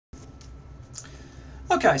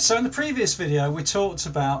Okay, so in the previous video we talked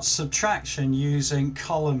about subtraction using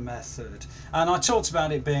column method, and I talked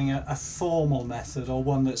about it being a formal method, or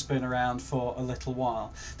one that's been around for a little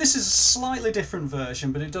while. This is a slightly different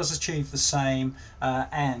version, but it does achieve the same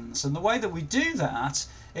ends, and the way that we do that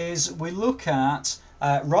is we look at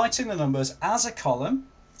writing the numbers as a column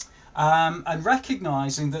and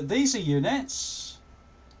recognizing that these are units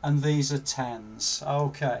and these are tens.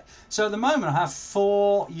 Okay, so at the moment I have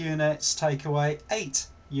 4 units take away 8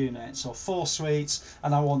 units, or 4 sweets,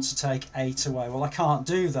 and I want to take 8 away. Well, I can't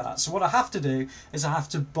do that, so what I have to do is I have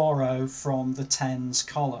to borrow from the tens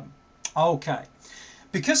column. Okay,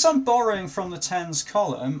 because I'm borrowing from the tens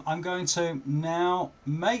column, I'm going to now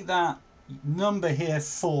make that number here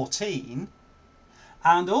 14,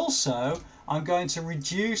 and also I'm going to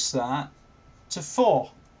reduce that to 4.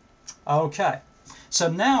 Okay, so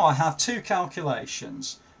now I have 2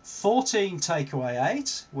 calculations. 14 take away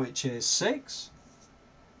 8, which is 6,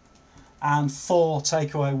 and 4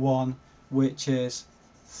 take away 1, which is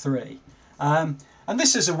 3. And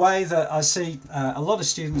this is a way that I see a lot of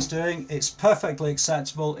students doing. It's perfectly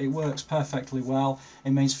acceptable, it works perfectly well.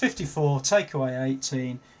 It means 54 take away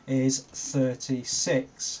 18 is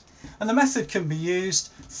 36. And the method can be used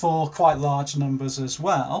for quite large numbers as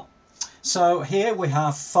well. So here we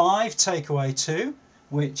have 5 take away 2,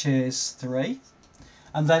 which is 3.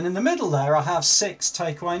 And then in the middle there I have 6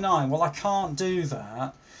 take away 9. Well, I can't do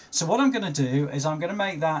that. So what I'm going to do is I'm going to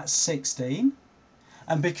make that 16.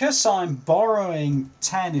 And because I'm borrowing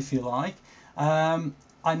 10, if you like,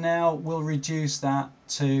 I now will reduce that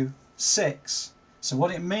to 6. So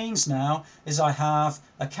what it means now is I have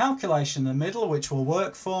a calculation in the middle which will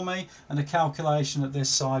work for me, and a calculation at this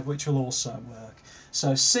side which will also work.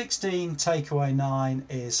 So 16 take away 9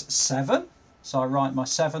 is 7. So I write my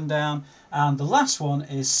 7 down, and the last one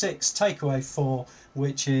is 6 take away 4,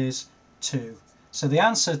 which is 2. So the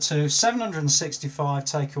answer to 765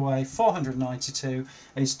 take away 492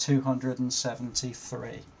 is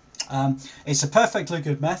 273. It's a perfectly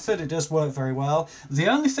good method, it does work very well. The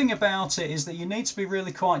only thing about it is that you need to be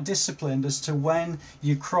really quite disciplined as to when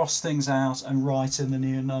you cross things out and write in the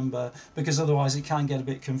new number, because otherwise it can get a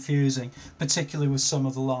bit confusing, particularly with some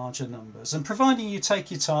of the larger numbers. And providing you take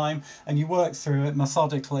your time and you work through it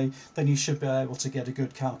methodically, then you should be able to get a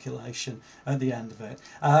good calculation at the end of it.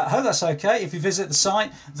 I hope that's okay. If you visit the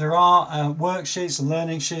site, there are worksheets and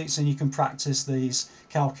learning sheets, and you can practice these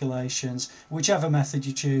calculations. Whichever method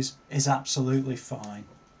you choose is absolutely fine.